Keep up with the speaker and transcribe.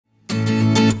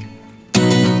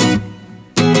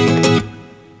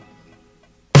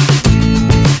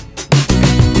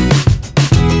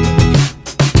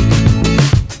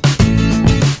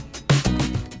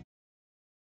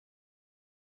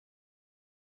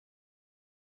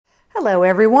Hello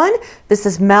everyone, this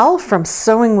is Mel from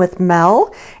Sewing with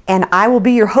Mel, and I will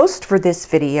be your host for this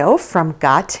video from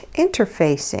Got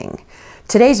Interfacing.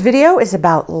 Today's video is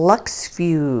about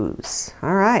LuxeFuse.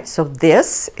 Alright, so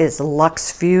this is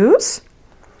LuxeFuse.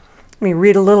 Let me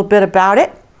read a little bit about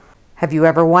it. Have you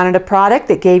ever wanted a product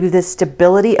that gave you the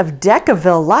stability of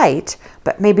Decaville Light,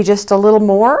 but maybe just a little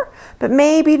more, but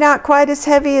maybe not quite as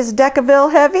heavy as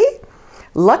Decaville Heavy?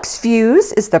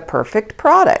 LuxeFuse is the perfect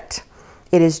product.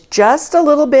 It is just a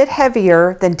little bit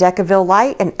heavier than Decaville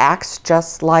Light and acts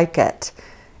just like it.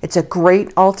 It's a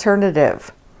great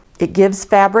alternative. It gives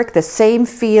fabric the same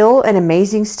feel and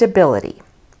amazing stability.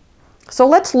 So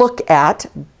let's look at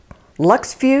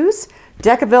LuxeFuse,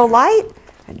 Decaville Light,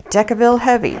 and Decaville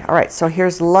Heavy. All right, so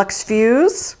here's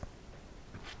LuxeFuse.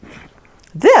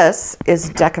 This is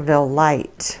Decaville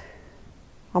Light.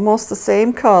 Almost the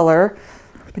same color,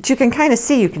 but you can kind of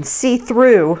see, you can see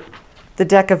through the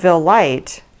Decaville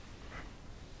Light.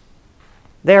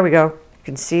 There we go. You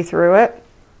can see through it.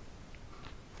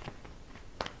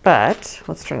 But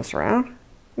let's turn this around.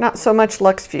 Not so much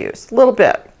LuxeFuse, a little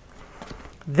bit.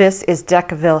 This is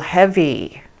Decaville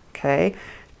Heavy. Okay.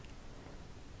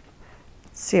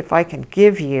 Let's see if I can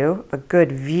give you a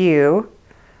good view.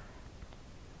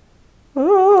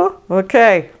 Oh,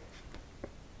 okay.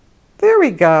 There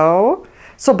we go.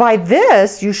 So by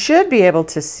this, you should be able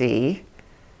to see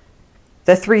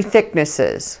the three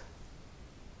thicknesses.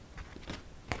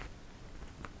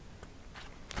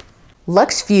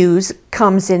 LuxeFuse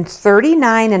comes in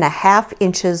 39.5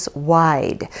 inches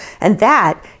wide, and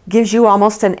that gives you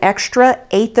almost an extra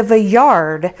 1/8 of a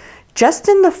yard just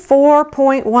in the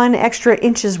 4.1 extra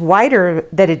inches wider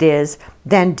that it is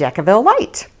than Decaville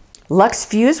Light.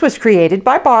 LuxeFuse was created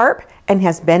by Barb and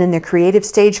has been in the creative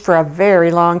stage for a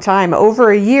very long time, over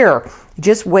a year,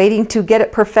 just waiting to get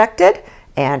it perfected,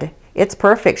 and it's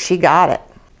perfect. She got it.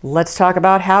 Let's talk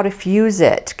about how to fuse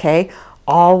it, okay?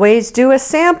 Always do a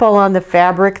sample on the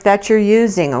fabric that you're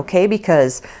using, okay?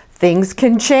 Because things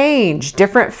can change.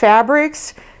 Different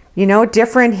fabrics, you know,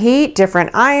 different heat,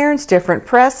 different irons, different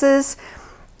presses.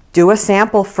 Do a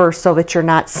sample first so that you're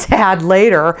not sad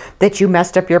later that you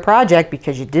messed up your project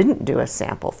because you didn't do a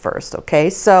sample first, okay?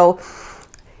 So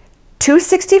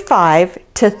 265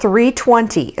 to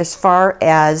 320 as far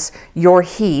as your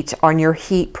heat on your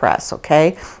heat press,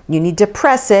 okay? You need to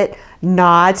press it,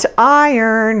 not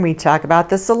iron. We talk about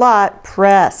this a lot.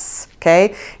 Press,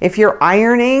 okay? If you're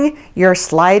ironing, you're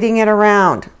sliding it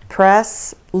around.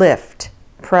 Press, lift,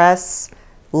 press,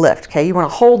 lift, okay? You want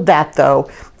to hold that though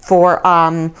for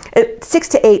 6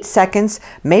 to 8 seconds,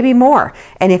 maybe more.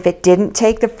 And if it didn't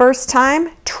take the first time,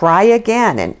 try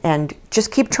again and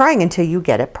just keep trying until you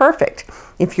get it perfect.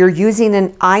 If you're using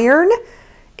an iron,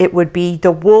 it would be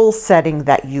the wool setting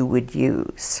that you would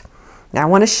use. Now I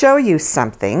want to show you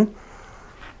something.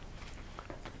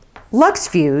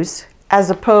 LuxeFuse,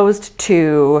 as opposed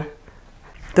to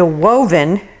the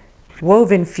woven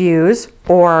fuse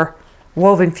or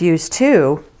woven fuse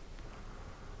 2,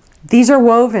 these are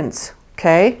wovens,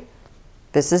 okay?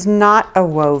 This is not a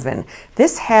woven.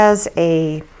 This has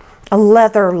a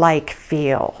leather-like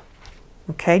feel,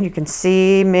 okay? You can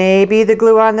see maybe the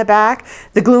glue on the back.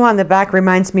 The glue on the back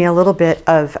reminds me a little bit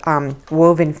of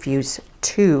woven fuse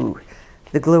 2,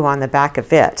 the glue on the back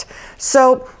of it.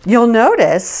 So you'll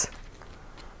notice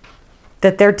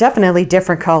that they're definitely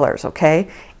different colors, okay?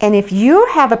 And if you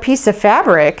have a piece of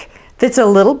fabric that's a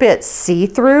little bit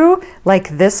see-through,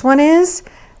 like this one is,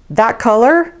 that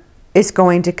color is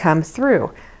going to come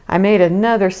through. I made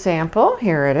another sample.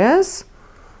 Here it is.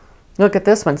 Look at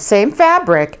this one. Same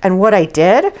fabric. And what I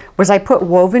did was I put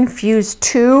woven fuse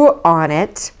 2 on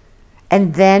it,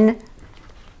 and then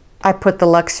I put the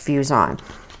LuxeFuse on.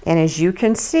 And as you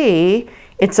can see,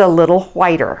 it's a little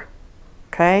whiter.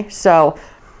 Okay, so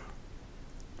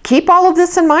keep all of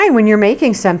this in mind when you're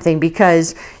making something,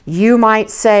 because you might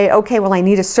say, okay, well, I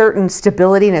need a certain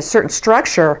stability and a certain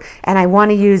structure, and I want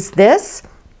to use this,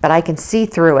 but I can see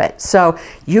through it. So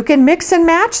you can mix and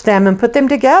match them and put them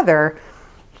together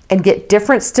and get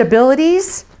different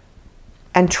stabilities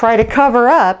and try to cover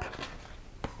up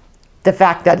the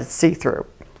fact that it's see-through.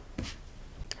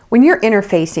 When your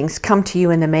interfacings come to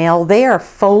you in the mail, they are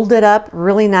folded up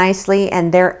really nicely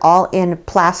and they're all in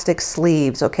plastic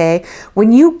sleeves, okay?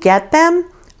 When you get them,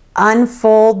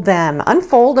 unfold them.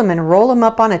 Unfold them and roll them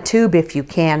up on a tube if you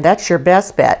can. That's your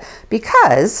best bet,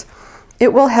 because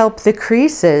it will help the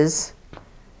creases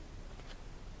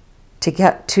to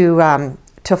get to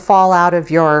fall out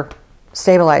of your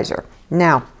stabilizer.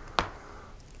 Now,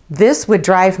 this would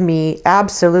drive me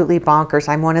absolutely bonkers.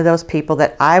 I'm one of those people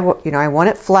that I want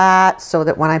it flat so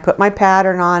that when I put my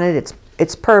pattern on it,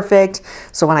 It's perfect.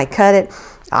 So when I cut it,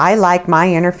 I like my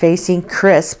interfacing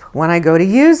crisp when I go to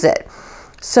use it.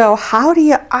 So how do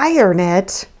you iron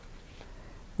it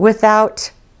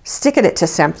without sticking it to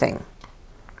something?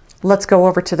 Let's go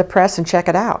over to the press and check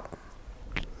it out.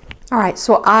 All right,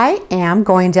 so I am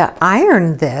going to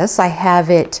iron this. I have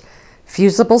it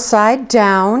fusible side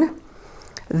down.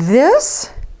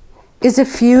 This is a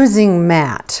fusing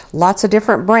mat. Lots of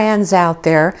different brands out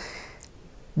there.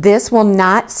 This will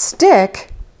not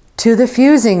stick to the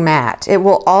fusing mat. It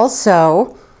will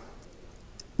also,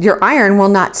 your iron will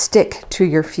not stick to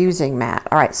your fusing mat.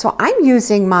 All right, so I'm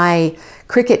using my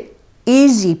Cricut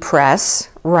Easy Press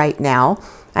right now.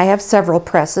 I have several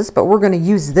presses, but we're going to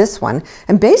use this one.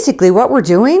 And basically what we're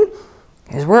doing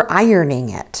is we're ironing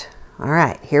it. All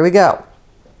right, here we go.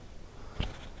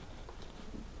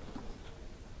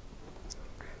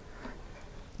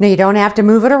 Now you don't have to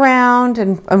move it around.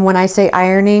 And when I say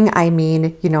ironing, I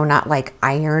mean, you know, not like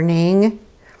ironing.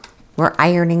 We're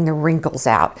ironing the wrinkles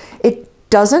out. It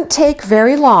doesn't take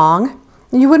very long.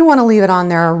 You wouldn't want to leave it on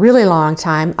there a really long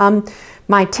time.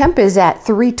 My temp is at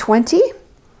 320.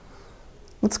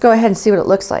 Let's go ahead and see what it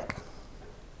looks like.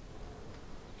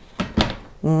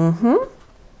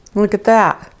 Look at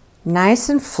that. Nice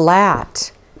and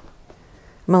flat.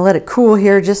 I'm gonna let it cool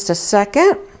here just a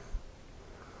second.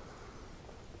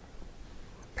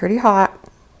 Pretty hot.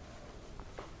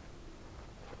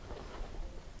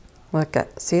 Look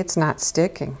at, see, it's not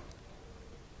sticking.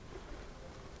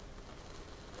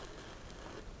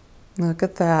 Look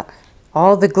at that.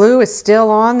 All the glue is still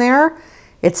on there.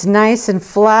 It's nice and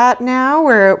flat now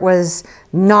where it was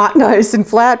not nice and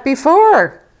flat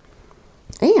before.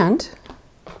 And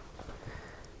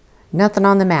nothing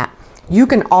on the mat. You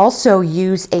can also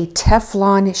use a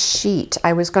Teflon sheet.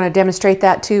 I was going to demonstrate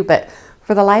that too, but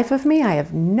for the life of me, I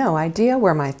have no idea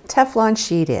where my Teflon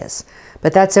sheet is.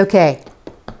 But that's okay.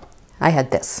 I had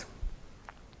this.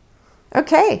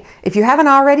 Okay, if you haven't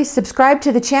already subscribed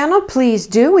to the channel, please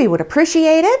do. We would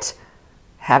appreciate it.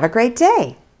 Have a great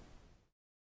day.